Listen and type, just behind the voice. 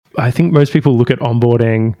I think most people look at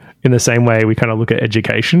onboarding in the same way we kind of look at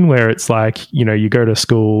education, where it's like, you go to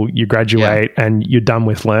school, you graduate, and you're done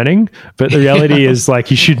with learning. But the reality is,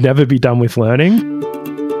 like, you should never be done with learning.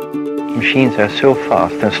 Machines are so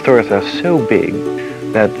fast and stores are so big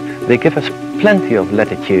that they give us plenty of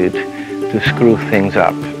latitude to screw things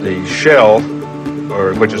up. The shell,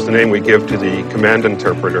 which is the name we give to the command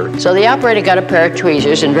interpreter. So the operator got a pair of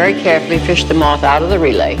tweezers and very carefully fished the moth out of the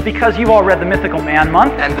relay. Because you all read the Mythical Man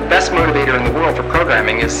Month. And the best motivator in the world for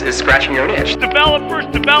programming is scratching your own itch. Developers.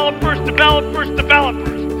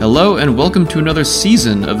 Hello and welcome to another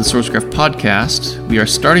season of the SourceGraph podcast. We are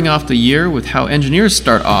starting off the year with how engineers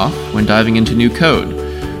start off when diving into new code.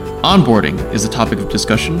 Onboarding is the topic of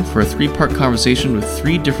discussion for a three-part conversation with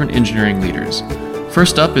three different engineering leaders.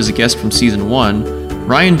 First up is a guest from Season 1,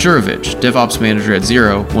 Ryan Djurovich, DevOps Manager at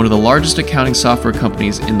Xero, one of the largest accounting software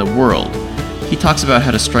companies in the world. He talks about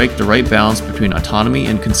how to strike the right balance between autonomy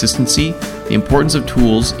and consistency, the importance of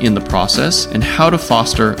tools in the process, and how to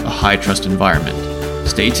foster a high-trust environment.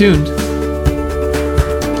 Stay tuned.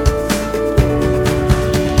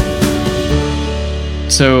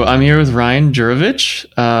 So I'm here with Ryan Djurovich,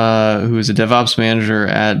 who is a DevOps Manager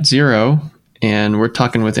at Xero, and we're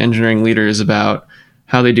talking with engineering leaders about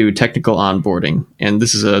how they do technical onboarding. And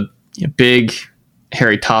this is a big,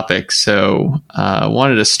 hairy topic. So I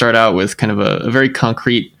wanted to start out with kind of a very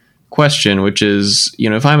concrete question, which is,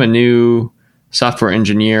 if I'm a new software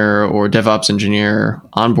engineer or DevOps engineer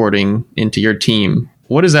onboarding into your team,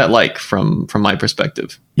 what is that like from my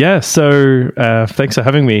perspective? Yeah, so thanks for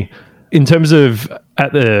having me. In terms of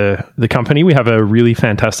at the company, we have a really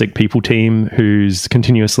fantastic people team who's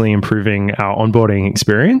continuously improving our onboarding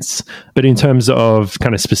experience. But in terms of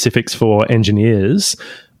kind of specifics for engineers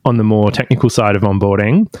on the more technical side of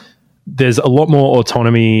onboarding, there's a lot more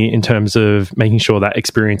autonomy in terms of making sure that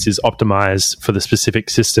experience is optimized for the specific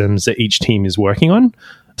systems that each team is working on.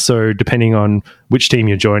 So depending on which team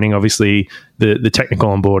you're joining, obviously the technical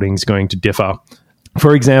onboarding is going to differ.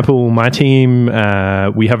 For example, my team,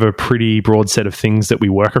 we have a pretty broad set of things that we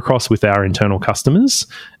work across with our internal customers,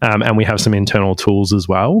 and we have some internal tools as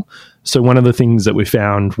well. So one of the things that we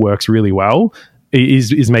found works really well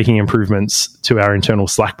is making improvements to our internal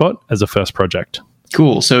Slack bot as a first project.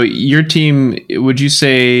 Cool. So your team, would you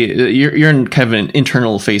say you're in kind of an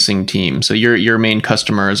internal facing team? So your main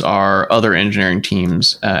customers are other engineering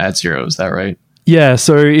teams at Xero, is that right? Yeah,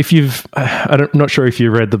 so I'm not sure if you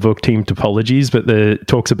read the book Team Topologies, but it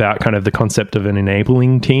talks about kind of the concept of an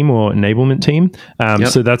enabling team or enablement team.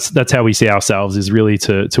 So that's how we see ourselves, is really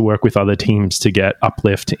to work with other teams to get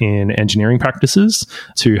uplift in engineering practices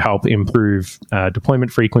to help improve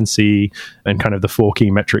deployment frequency and kind of the four key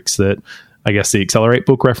metrics that I guess the Accelerate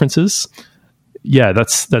book references. Yeah,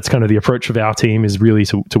 that's kind of the approach of our team, is really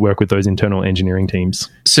to work with those internal engineering teams.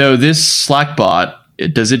 So this Slack bot,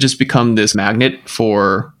 does it just become this magnet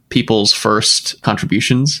for people's first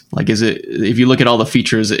contributions? Like, is it, if you look at all the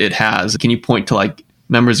features it has, can you point to like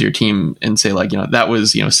members of your team and say like, that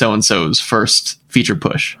was, so-and-so's first feature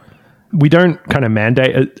push? We don't kind of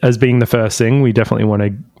mandate it as being the first thing. We definitely want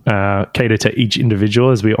to cater to each individual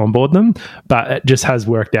as we onboard them, but it just has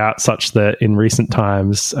worked out such that in recent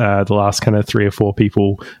times, the last kind of 3 or 4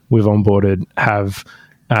 people we've onboarded have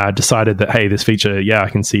decided that, hey, this feature, I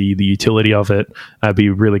can see the utility of it. It'd be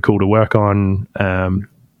really cool to work on, and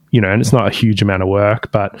it's not a huge amount of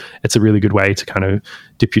work, but it's a really good way to kind of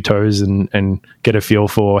dip your toes and get a feel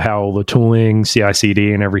for how all the tooling,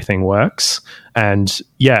 CI/CD and everything works. And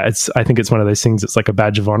I think it's one of those things that's like a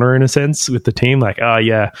badge of honor in a sense with the team. Like,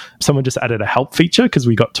 someone just added a help feature because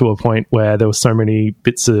we got to a point where there were so many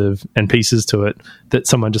bits and pieces to it that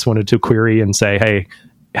someone just wanted to query and say, hey,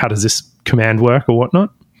 how does this command work or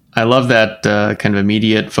whatnot? I love that kind of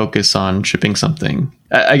immediate focus on shipping something.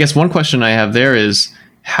 I guess one question I have there is,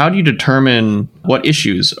 how do you determine what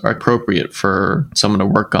issues are appropriate for someone to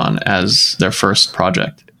work on as their first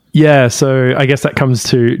project? Yeah, so I guess that comes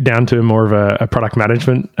down to more of a product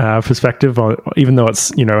management perspective. Even though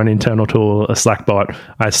it's an internal tool, a Slack bot,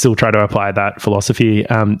 I still try to apply that philosophy.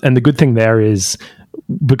 And the good thing there is,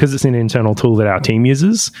 because it's an internal tool that our team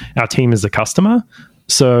uses, our team is the customer.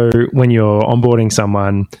 So when you're onboarding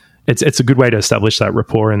someone, it's a good way to establish that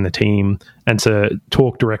rapport in the team and to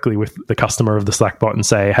talk directly with the customer of the Slack bot and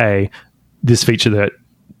say, hey, this feature that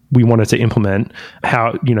we wanted to implement,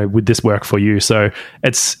 how, would this work for you? So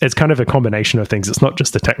it's kind of a combination of things. It's not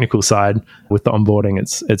just the technical side with the onboarding.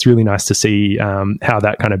 It's really nice to see how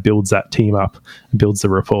that kind of builds that team up and builds the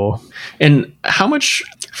rapport. And how much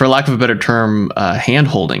for lack of a better term,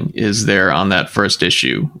 hand-holding is there on that first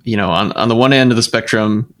issue. On the one end of the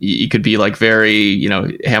spectrum, you could be like very, hey,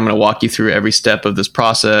 I'm going to walk you through every step of this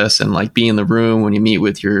process and like be in the room when you meet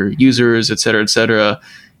with your users, et cetera, et cetera.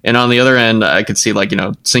 And on the other end, I could see like,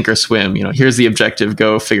 sink or swim, here's the objective,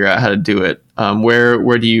 go figure out how to do it.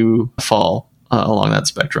 Where do you fall along that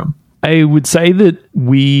spectrum? I would say that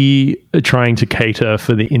we are trying to cater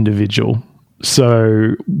for the individual.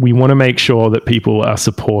 So we want to make sure that people are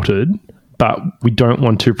supported, but we don't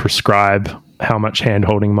want to prescribe how much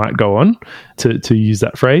hand-holding might go on, to use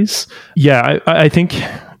that phrase. Yeah, I think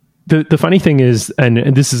the funny thing is,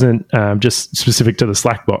 and this isn't just specific to the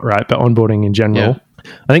Slack bot, right, but onboarding in general,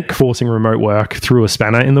 I think forcing remote work threw a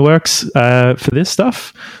spanner in the works for this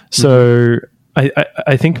stuff. So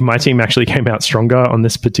I think my team actually came out stronger on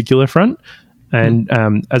this particular front. And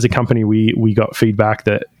as a company, we got feedback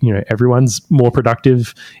that everyone's more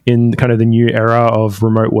productive in kind of the new era of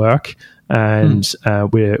remote work, and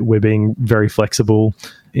we're being very flexible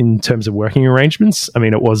in terms of working arrangements. I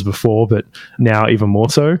mean, it was before, but now even more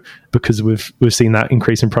so because we've seen that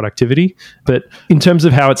increase in productivity. But in terms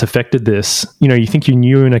of how it's affected this, you think you're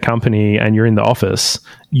new in a company and you're in the office,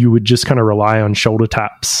 you would just kind of rely on shoulder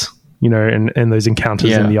taps, and those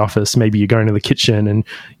encounters in the office. Maybe you go into the kitchen and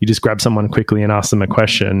you just grab someone quickly and ask them a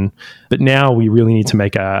question. But now we really need to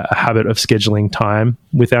make a habit of scheduling time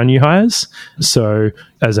with our new hires. So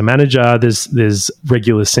as a manager, there's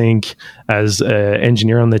regular sync. As an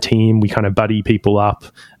engineer on the team, we kind of buddy people up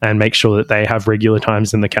and make sure that they have regular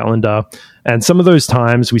times in the calendar. And some of those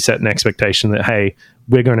times we set an expectation that, hey,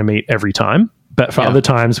 we're going to meet every time. But for other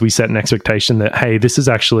times, we set an expectation that, hey, this is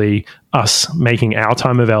actually us making our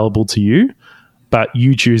time available to you, but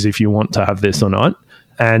you choose if you want to have this or not.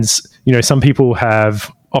 And, some people have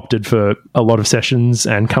opted for a lot of sessions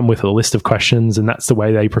and come with a list of questions, and that's the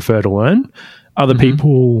way they prefer to learn. Other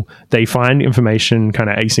people, they find information kind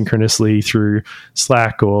of asynchronously through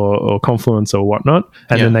Slack or Confluence or whatnot,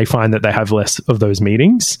 and then they find that they have less of those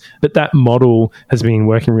meetings. But that model has been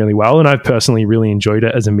working really well, and I've personally really enjoyed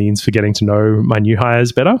it as a means for getting to know my new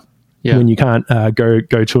hires better. Yeah. When you can't go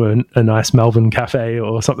to a nice Melbourne cafe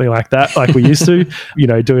or something like that, like we used to,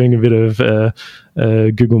 doing a bit of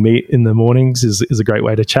Google Meet in the mornings is a great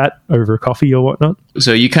way to chat over a coffee or whatnot.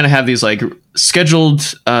 So you kind of have these like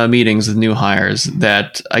scheduled meetings with new hires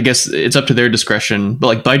that I guess it's up to their discretion, but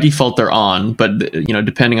like by default they're on, but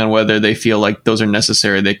depending on whether they feel like those are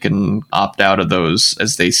necessary, they can opt out of those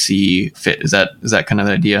as they see fit. Is that kind of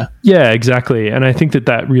the idea? Yeah, exactly. And I think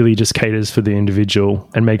that really just caters for the individual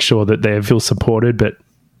and makes sure that they feel supported, but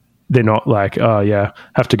they're not like, oh yeah,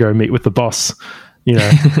 have to go meet with the boss.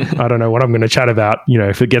 I don't know what I'm going to chat about.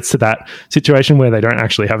 If it gets to that situation where they don't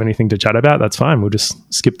actually have anything to chat about, that's fine. We'll just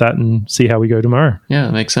skip that and see how we go tomorrow. Yeah,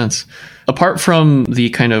 that makes sense. Apart from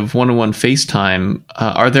the kind of one-on-one FaceTime,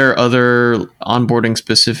 are there other onboarding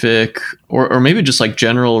specific or maybe just like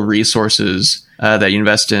general resources that you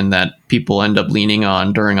invest in that people end up leaning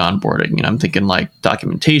on during onboarding? I'm thinking like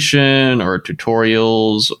documentation or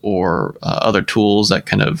tutorials or other tools that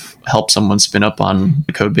kind of help someone spin up on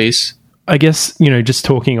the code base. I guess, just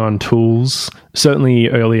talking on tools, certainly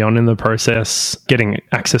early on in the process, getting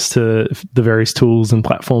access to the various tools and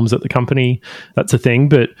platforms at the company, that's a thing.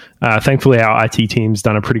 But thankfully, our IT team's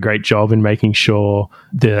done a pretty great job in making sure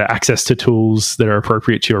the access to tools that are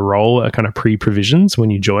appropriate to your role are kind of pre-provisions when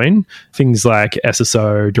you join. Things like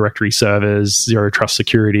SSO, directory servers, zero trust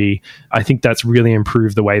security. I think that's really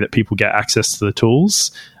improved the way that people get access to the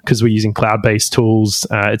tools because we're using cloud-based tools.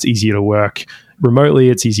 It's easier to work remotely,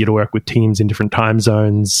 it's easier to work with teams in different time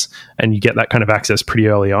zones, and you get that kind of access pretty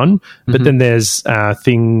early on. But then there's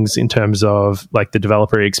things in terms of like the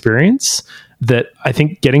developer experience that I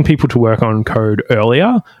think getting people to work on code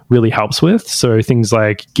earlier really helps with. So things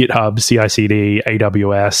like GitHub, CI/CD,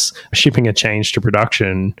 AWS, shipping a change to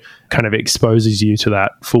production kind of exposes you to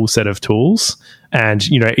that full set of tools. And,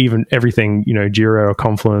 even everything, Xero or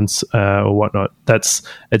Confluence or whatnot,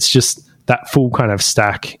 it's just that full kind of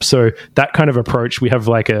stack. So that kind of approach, we have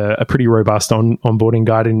like a pretty robust onboarding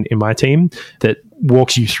guide in my team that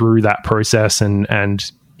walks you through that process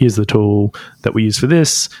and here's the tool that we use for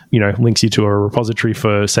this, links you to a repository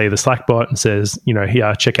for, say, the Slack bot and says,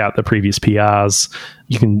 here, check out the previous PRs.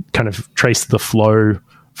 You can kind of trace the flow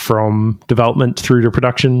from development through to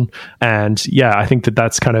production. And yeah, I think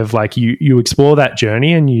that's kind of like you explore that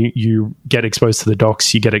journey and you get exposed to the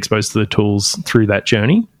docs, you get exposed to the tools through that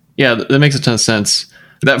journey. Yeah, that makes a ton of sense.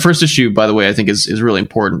 That first issue, by the way, I think is really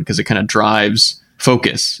important because it kind of drives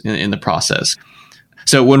focus in the process.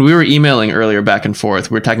 So when we were emailing earlier back and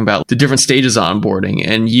forth, we were talking about the different stages of onboarding.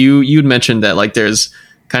 And you'd mentioned that like there's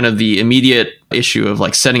kind of the immediate issue of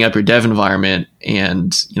like setting up your dev environment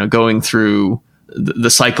and, going through the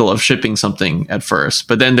cycle of shipping something at first.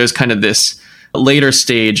 But then there's kind of this later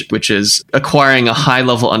stage, which is acquiring a high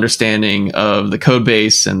level understanding of the code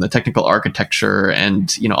base and the technical architecture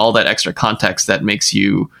and, all that extra context that makes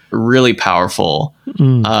you really powerful.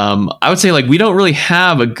 I would say like we don't really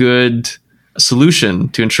have a good solution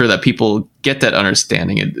to ensure that people get that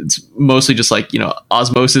understanding. It's mostly just like,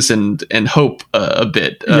 osmosis and hope a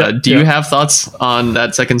bit. Do you have thoughts on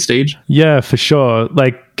that second stage? Yeah, for sure.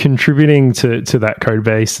 Like contributing to that code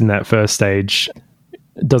base in that first stage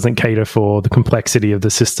doesn't cater for the complexity of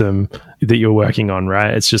the system that you're working on,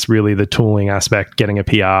 right? It's just really the tooling aspect, getting a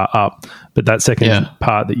PR up. But that second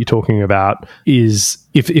part that you're talking about is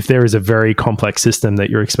if there is a very complex system that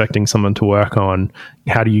you're expecting someone to work on,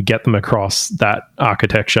 how do you get them across that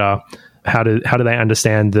architecture? How do they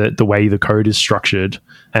understand the way the code is structured?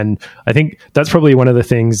 And I think that's probably one of the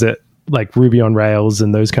things that like Ruby on Rails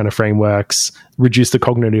and those kind of frameworks reduce the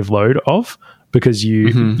cognitive load of, because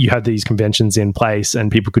you had these conventions in place and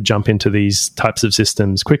people could jump into these types of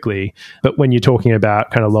systems quickly. But when you're talking about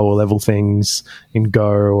kind of lower level things in Go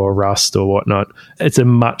or Rust or whatnot, it's a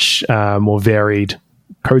much more varied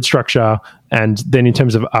code structure. And then in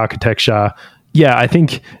terms of architecture, I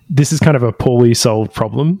think this is kind of a poorly solved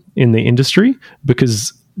problem in the industry,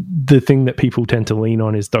 because the thing that people tend to lean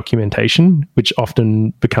on is documentation, which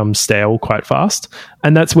often becomes stale quite fast.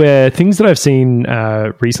 And that's where things that I've seen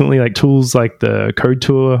recently, like tools like the Code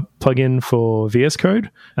Tour plugin for VS Code.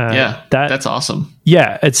 That's awesome.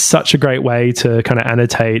 Yeah, it's such a great way to kind of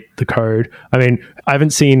annotate the code. I mean, I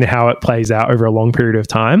haven't seen how it plays out over a long period of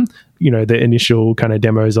time. The initial kind of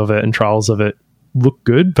demos of it and trials of it look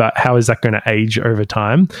good, but how is that going to age over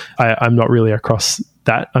time? I'm not really across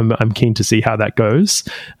that. I'm keen to see how that goes.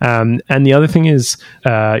 And the other thing is,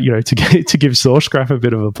 to give Sourcegraph a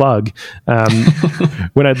bit of a plug,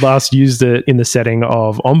 when I'd last used it in the setting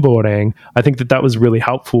of onboarding, I think that was really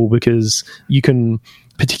helpful, because you can,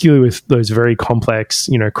 particularly with those very complex,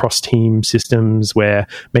 cross-team systems where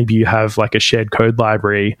maybe you have like a shared code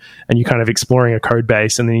library and you're kind of exploring a code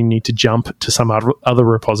base, and then you need to jump to some other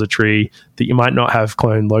repository that you might not have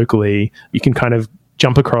cloned locally. You can kind of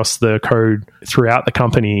jump across the code throughout the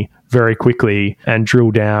company very quickly and drill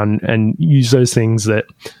down and use those things that,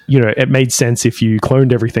 it made sense if you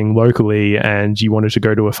cloned everything locally and you wanted to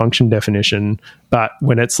go to a function definition. But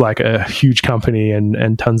when it's like a huge company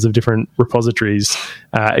and tons of different repositories,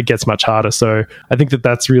 it gets much harder. So I think that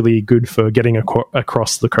that's really good for getting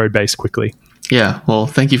across the code base quickly. Yeah, well,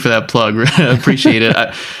 thank you for that plug. Appreciate it.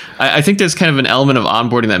 I think there's kind of an element of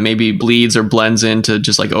onboarding that maybe bleeds or blends into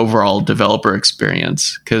just like overall developer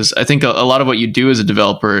experience. Because I think a lot of what you do as a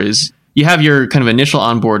developer is you have your kind of initial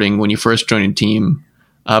onboarding when you first join a team.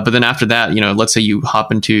 But then after that, let's say you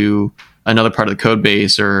hop into another part of the code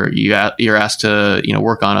base, or you're asked to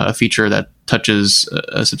work on a feature that touches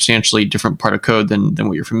a substantially different part of code than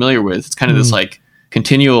what you're familiar with. It's kind of this like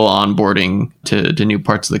continual onboarding to new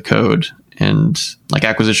parts of the code, and like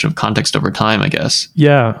acquisition of context over time, I guess.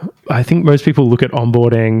 Yeah. I think most people look at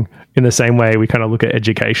onboarding in the same way we kind of look at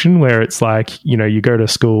education, where it's like, you go to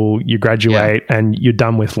school, you graduate and you're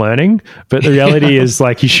done with learning. But the reality is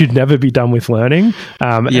like, you should never be done with learning.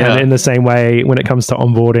 And in the same way, when it comes to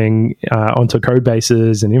onboarding onto code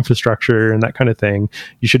bases and infrastructure and that kind of thing,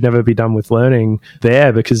 you should never be done with learning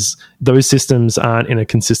there, because those systems aren't in a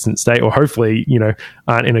consistent state, or hopefully,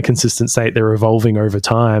 aren't in a consistent state. They're evolving over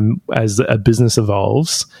time as a business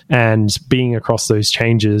evolves, and being across those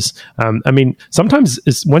changes. I mean, sometimes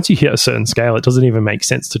once you hit a certain scale, it doesn't even make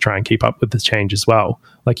sense to try and keep up with the change as well.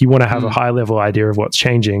 Like, you want to have a high level idea of what's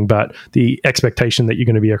changing, but the expectation that you're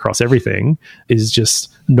going to be across everything is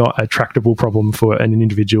just not a tractable problem for an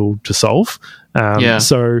individual to solve.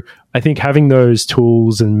 So I think having those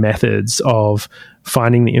tools and methods of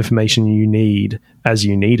finding the information you need as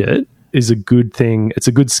you need it is a good thing. It's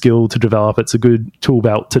a good skill to develop. It's a good tool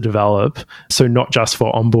belt to develop. So not just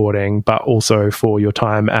for onboarding, but also for your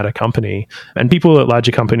time at a company. And people at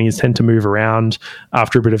larger companies tend to move around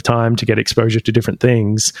after a bit of time to get exposure to different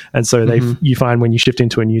things. And so you find when you shift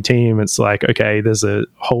into a new team, it's like, okay, there's a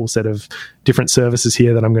whole set of different services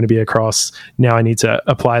here that I'm going to be across. Now I need to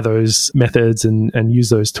apply those methods and use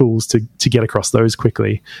those tools to get across those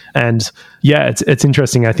quickly. And yeah, it's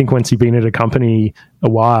interesting. I think once you've been at a company a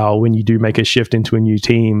while, when you do make a shift into a new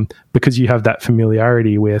team, because you have that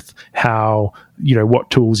familiarity with how, what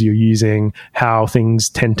tools you're using, how things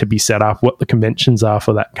tend to be set up, what the conventions are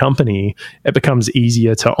for that company, it becomes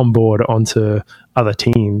easier to onboard onto other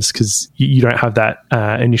teams, because you don't have that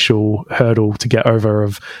initial hurdle to get over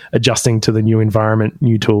of adjusting to the new environment,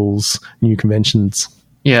 new tools, new conventions.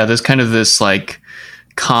 Yeah, there's kind of this like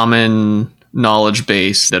common knowledge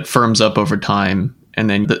base that firms up over time. And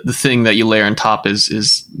then the thing that you layer on top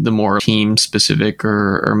is the more team specific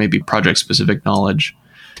or maybe project specific knowledge.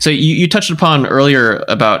 So you touched upon earlier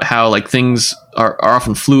about how like things are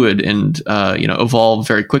often fluid and evolve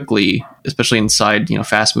very quickly, especially inside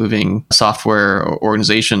fast moving software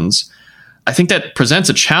organizations. I think that presents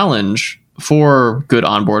a challenge for good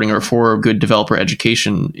onboarding or for good developer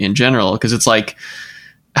education in general, because it's like,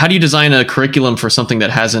 how do you design a curriculum for something that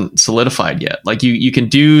hasn't solidified yet? Like you can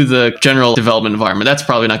do the general development environment. That's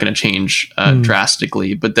probably not going to change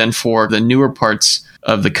drastically. But then for the newer parts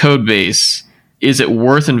of the code base, is it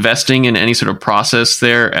worth investing in any sort of process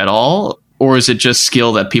there at all? Or is it just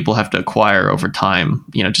skill that people have to acquire over time?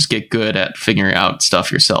 Just get good at figuring out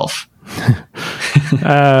stuff yourself.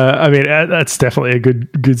 I mean, that's definitely a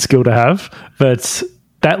good skill to have. But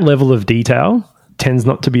that level of detail tends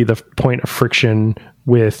not to be the point of friction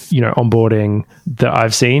with onboarding that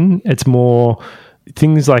I've seen. It's more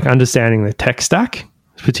things like understanding the tech stack,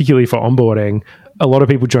 particularly for onboarding. A lot of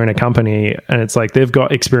people join a company and it's like they've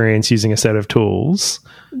got experience using a set of tools.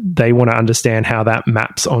 They want to understand how that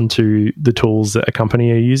maps onto the tools that a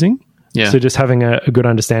company are using. Yeah. So just having a good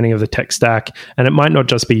understanding of the tech stack, and it might not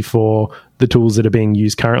just be for the tools that are being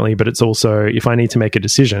used currently, but it's also if I need to make a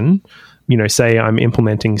decision, say I'm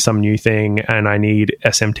implementing some new thing and I need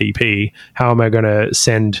SMTP, how am I going to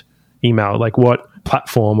send email? Like what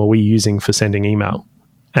platform are we using for sending email?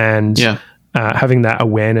 And having that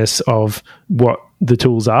awareness of what the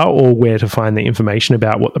tools are or where to find the information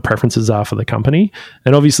about what the preferences are for the company.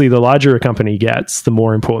 And obviously the larger a company gets, the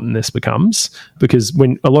more important this becomes, because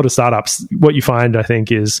when a lot of startups, what you find, I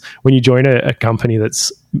think, is when you join a company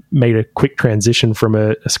that's made a quick transition from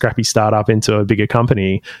a scrappy startup into a bigger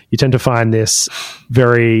company, you tend to find this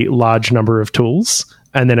very large number of tools.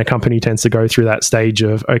 And then a company tends to go through that stage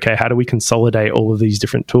of, okay, how do we consolidate all of these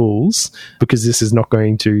different tools? Because this is not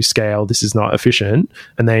going to scale, this is not efficient.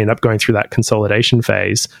 And they end up going through that consolidation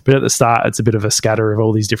phase. But at the start, it's a bit of a scatter of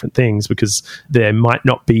all these different things because there might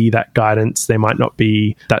not be that guidance, there might not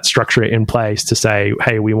be that structure in place to say,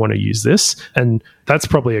 hey, we want to use this. And that's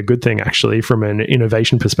probably a good thing, actually, from an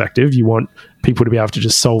innovation perspective. You want people to be able to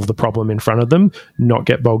just solve the problem in front of them, not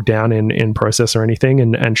get bogged down in process or anything,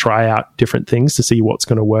 and try out different things to see what's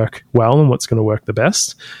going to work well and what's going to work the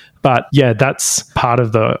best. But yeah, that's part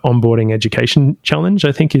of the onboarding education challenge,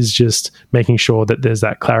 I think, is just making sure that there's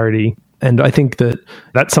that clarity. And I think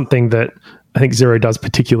that's something that I think Xero does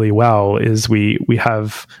particularly well is we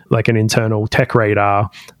have like an internal tech radar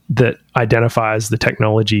that identifies the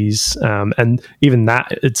technologies, and even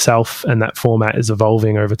that itself and that format is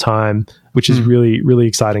evolving over time, which is really, really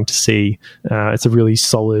exciting to see. It's a really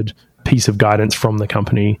solid piece of guidance from the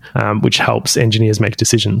company, which helps engineers make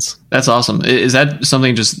decisions. That's awesome. Is that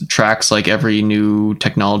something just tracks like every new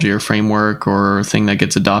technology or framework or thing that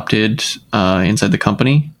gets adopted inside the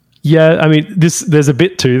company? Yeah, I mean, there's a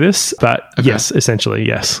bit to this, but yes, essentially,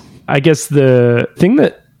 yes. I guess the thing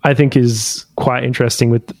that I think is quite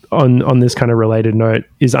interesting on this kind of related note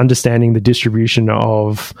is understanding the distribution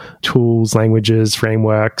of tools, languages,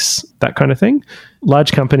 frameworks, that kind of thing.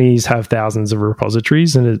 Large companies have thousands of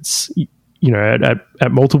repositories, and it's,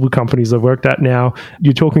 at multiple companies I've worked at now,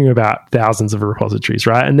 you're talking about thousands of repositories,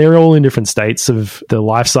 right? And they're all in different states of the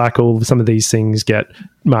life cycle. Some of these things get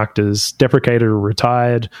marked as deprecated or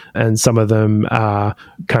retired, and some of them are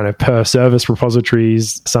kind of per service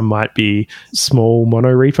repositories. Some might be small mono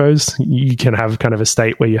repos. You can have kind of a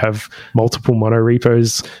state where you have multiple mono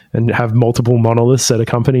repos and have multiple monoliths at a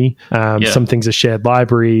company. Some things are shared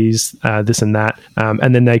libraries, this and that.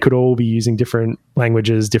 And then they could all be using different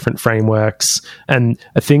languages, different frameworks. And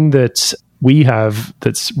a thing that we have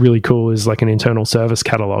that's really cool is like an internal service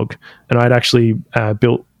catalog. And I'd actually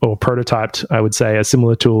built or prototyped, I would say, a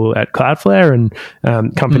similar tool at Cloudflare.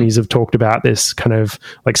 And companies have talked about this kind of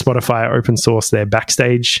like Spotify open source their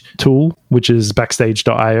Backstage tool, which is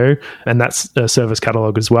backstage.io. And that's a service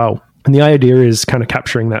catalog as well. And the idea is kind of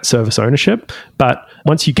capturing that service ownership. But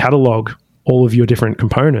once you catalog all of your different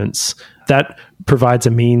components, that provides a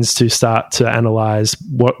means to start to analyze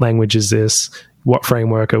what language is this, what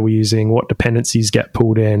framework are we using, what dependencies get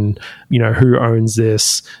pulled in, who owns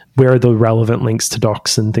this, where are the relevant links to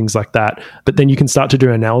docs and things like that. But then you can start to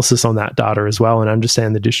do analysis on that data as well and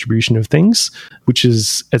understand the distribution of things,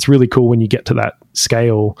 it's really cool when you get to that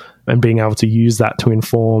scale and being able to use that to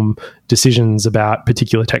inform decisions about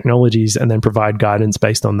particular technologies and then provide guidance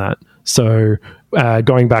based on that. So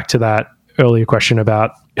going back to that earlier question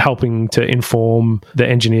about helping to inform the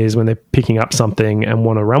engineers when they're picking up something and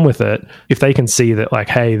want to run with it, if they can see that like,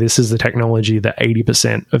 hey, this is the technology that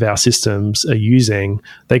 80% of our systems are using,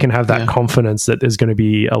 they can have that confidence that there's going to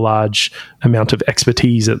be a large amount of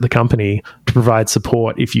expertise at the company to provide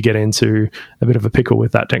support if you get into a bit of a pickle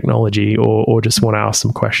with that technology or just want to ask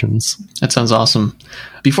some questions. That sounds awesome.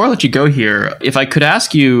 Before I let you go here, if I could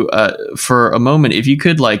ask you for a moment, if you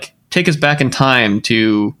could like take us back in time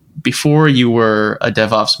to before you were a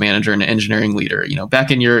DevOps manager and an engineering leader,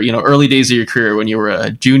 back in your, early days of your career when you were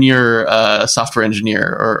a junior software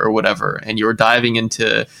engineer or whatever, and you were diving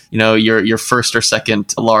into, your first or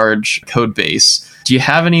second large code base. Do you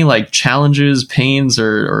have any like challenges, pains,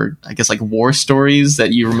 or I guess like war stories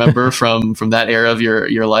that you remember from that era of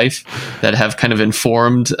your life that have kind of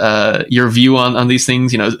informed your view on these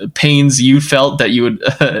things? Pains you felt that you would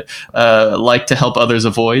like to help others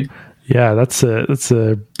avoid? Yeah, that's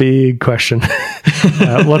a big question.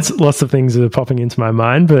 Lots of things are popping into my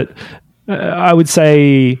mind, but I would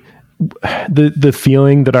say the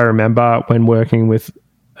feeling that I remember when working with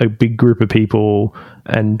a big group of people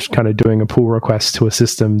and kind of doing a pull request to a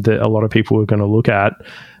system that a lot of people are going to look at,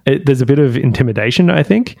 there's a bit of intimidation, I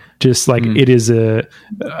think. Just like it is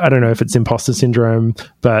I don't know if it's imposter syndrome,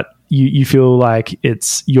 but you feel like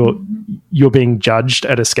you're being judged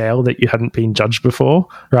at a scale that you hadn't been judged before,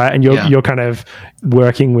 right? And you're kind of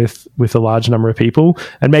working with a large number of people.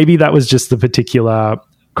 And maybe that was just the particular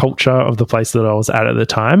culture of the place that I was at the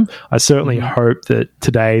time. I certainly hope that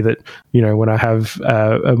today that, when I have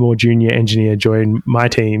a more junior engineer join my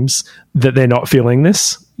teams, that they're not feeling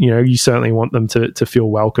this. You certainly want them to feel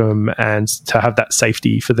welcome and to have that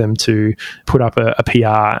safety for them to put up a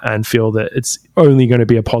PR and feel that it's only going to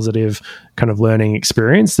be a positive kind of learning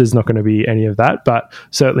experience. There's not going to be any of that. But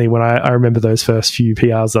certainly when I remember those first few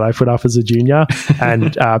PRs that I put up as a junior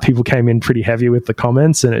and people came in pretty heavy with the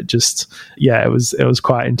comments, and it was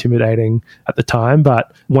quite intimidating at the time.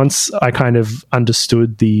 But once I kind of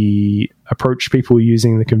understood the approach people were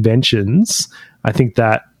using, the conventions, I think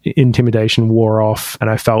that intimidation wore off and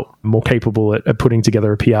I felt more capable at putting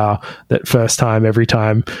together a PR that first time, every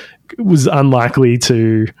time, was unlikely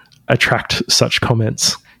to attract such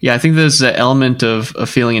comments. Yeah, I think there's an element of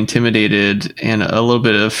feeling intimidated and a little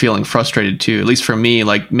bit of feeling frustrated too, at least for me,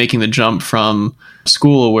 like making the jump from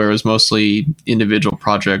school where it was mostly individual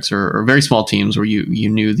projects or very small teams where you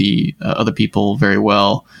knew the other people very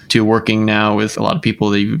well, to working now with a lot of people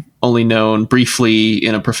that you've only known briefly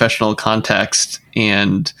in a professional context.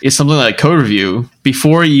 And it's something like code review.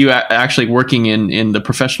 Before you actually working in the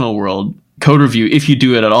professional world, code review, if you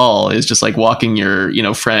do it at all, is just like walking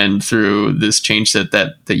your friend through this change set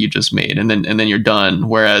that you just made, and then you're done.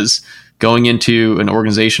 Whereas going into an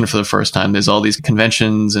organization for the first time, there's all these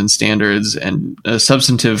conventions and standards and a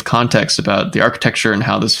substantive context about the architecture and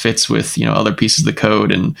how this fits with other pieces of the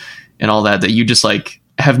code and all that you just like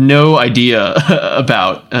have no idea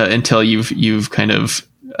about until you've kind of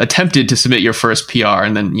attempted to submit your first PR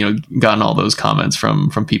and then gotten all those comments from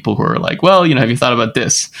people who are like, well, have you thought about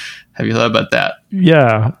this? Have you thought about that?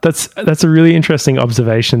 Yeah, that's a really interesting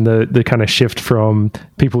observation, the kind of shift from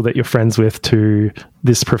people that you're friends with to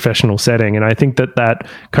this professional setting. And I think that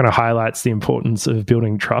kind of highlights the importance of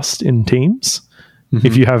building trust in teams. Mm-hmm.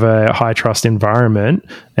 If you have a high trust environment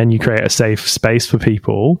and you create a safe space for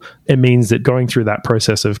people, it means that going through that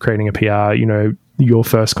process of creating a PR, your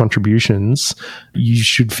first contributions, you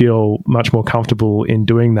should feel much more comfortable in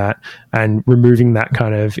doing that and removing that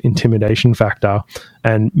kind of intimidation factor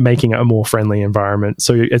and making it a more friendly environment.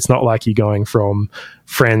 So it's not like you're going from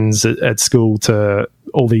friends at school to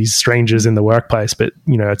all these strangers in the workplace, but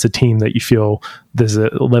it's a team that you feel there's a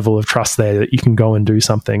level of trust there that you can go and do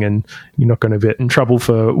something and you're not going to get in trouble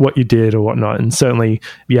for what you did or whatnot. And certainly,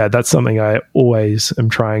 that's something I always am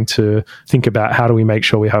trying to think about. How do we make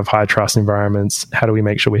sure we have high trust environments? How do we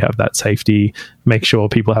make sure we have that safety, make sure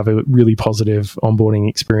people have a really positive onboarding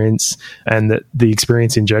experience, and that the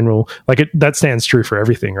experience in general, that stands true for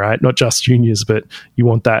everything, right? Not just juniors, but you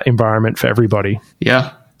want that environment for everybody.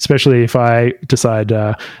 Yeah. Especially if I decide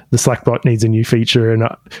the Slack bot needs a new feature and,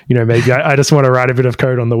 maybe I just want to write a bit of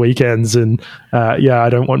code on the weekends and, I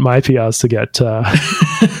don't want my PRs to get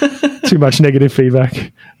too much negative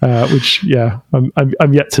feedback, which,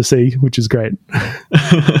 I'm yet to see, which is great.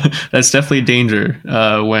 That's definitely a danger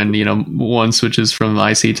when, one switches from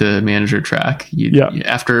IC to manager track.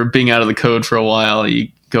 After being out of the code for a while, you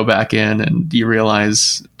go back in and you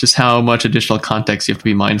realize just how much additional context you have to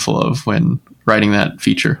be mindful of when writing that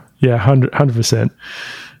feature. Yeah, 100%.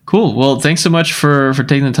 Cool. Well, thanks so much for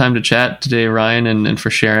taking the time to chat today, Ryan, and for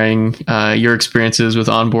sharing your experiences with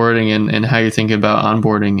onboarding and how you're thinking about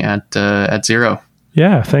onboarding at Xero.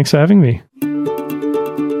 Yeah, thanks for having me.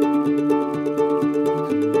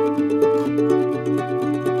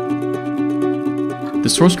 The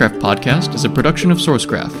SourceGraph podcast is a production of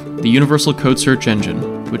SourceGraph, the universal code search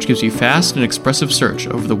engine, which gives you fast and expressive search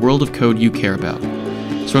over the world of code you care about.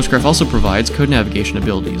 SourceGraph also provides code navigation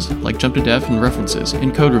abilities like jump to dev and references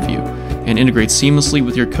in code review, and integrates seamlessly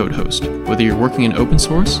with your code host, whether you're working in open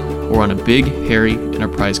source or on a big, hairy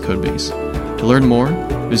enterprise code base. To learn more,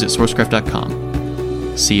 visit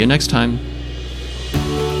sourcegraph.com. See you next time.